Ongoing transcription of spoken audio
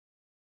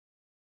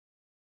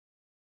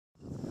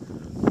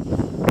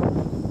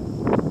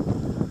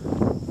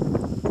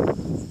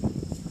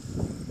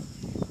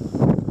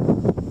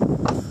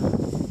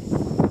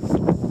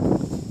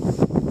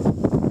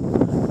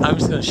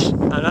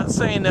I'm not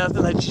saying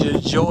nothing. Let you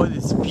enjoy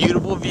this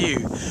beautiful view.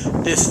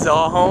 This is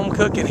all home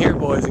cooking here,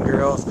 boys and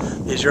girls.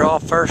 These are all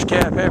first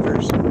calf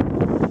heifers.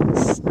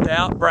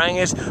 Stout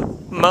Brangus.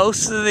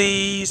 Most of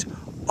these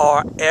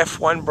are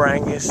F1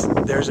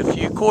 Brangus. There's a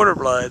few quarter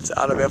bloods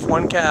out of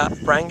F1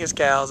 Brangus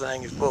cows and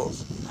Angus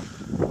bulls.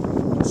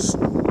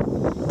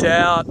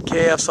 Stout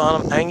calves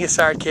on them, Angus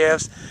sire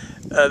calves.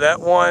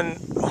 That one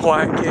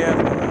white calf,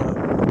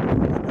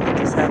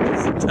 just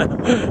happens sometimes.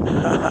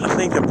 I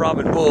think the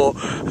Brahman bull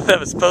that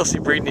was supposed to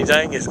be breeding these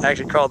Angus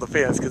actually crawled the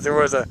fence, because there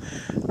was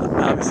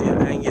obviously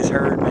an Angus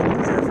herd making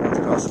these F1s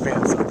across the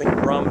fence. So I think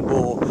the Brahman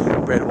bull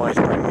bred a white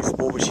Brangus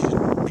bull, but she's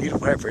a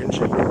beautiful heifer, isn't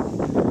she?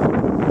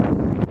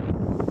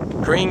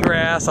 Green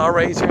grass, all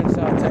raised here in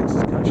South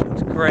Texas country.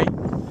 Looks great.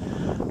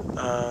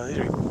 These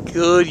are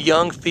good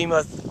young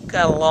females,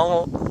 got a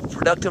long,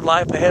 productive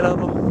life ahead of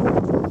them.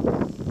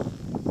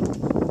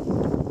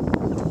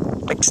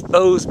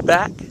 Exposed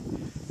back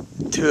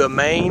to a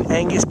main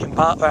Angus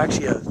composite, or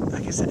actually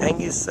I guess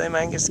same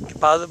Angus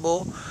composite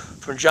bull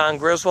from John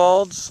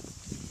Griswold.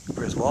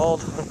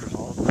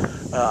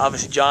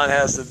 Obviously John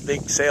has the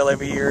big sale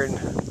every year in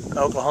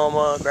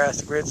Oklahoma, grass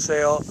to grid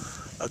sale,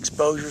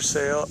 exposure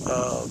sale.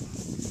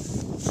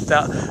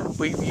 Stout,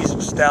 we use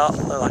some stout,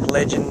 like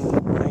Legend,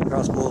 main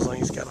cross bulls on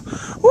these cattle.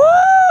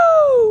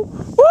 Woo!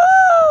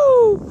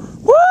 Woo!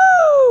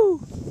 Woo!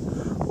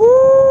 Woo!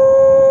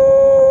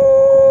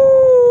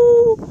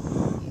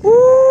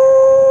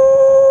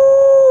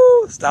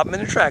 Woo! Stop them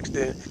in the tracks,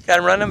 dude. Got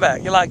them running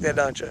back. You like that,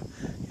 don't you?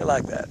 You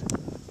like that.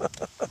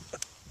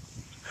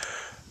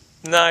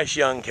 Nice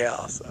young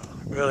cow, so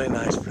really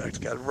nice product.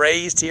 Got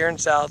raised here in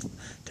South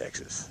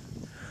Texas.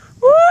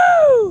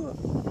 Woo!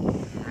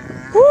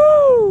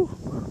 Woo!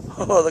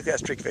 Oh, look at that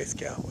streak-faced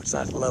cow. What's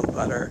not to love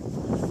about her?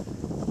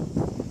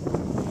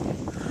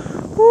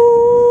 Woo!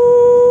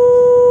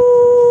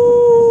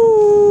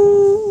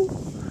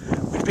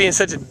 Which being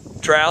such a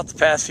drought the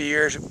past few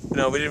years, we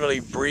didn't really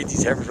breed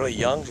these heifers really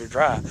young, they're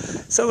dry.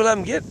 So we let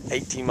them get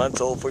 18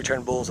 months old before we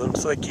turned bulls with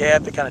them. So they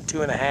calved at kind of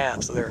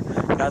 2.5, so they're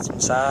got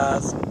some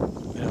size.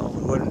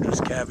 We wasn't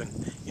just calving,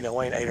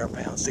 weighing 800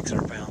 pounds,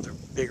 600 pounds, or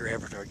bigger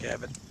heifers are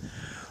calving.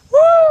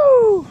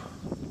 Woo!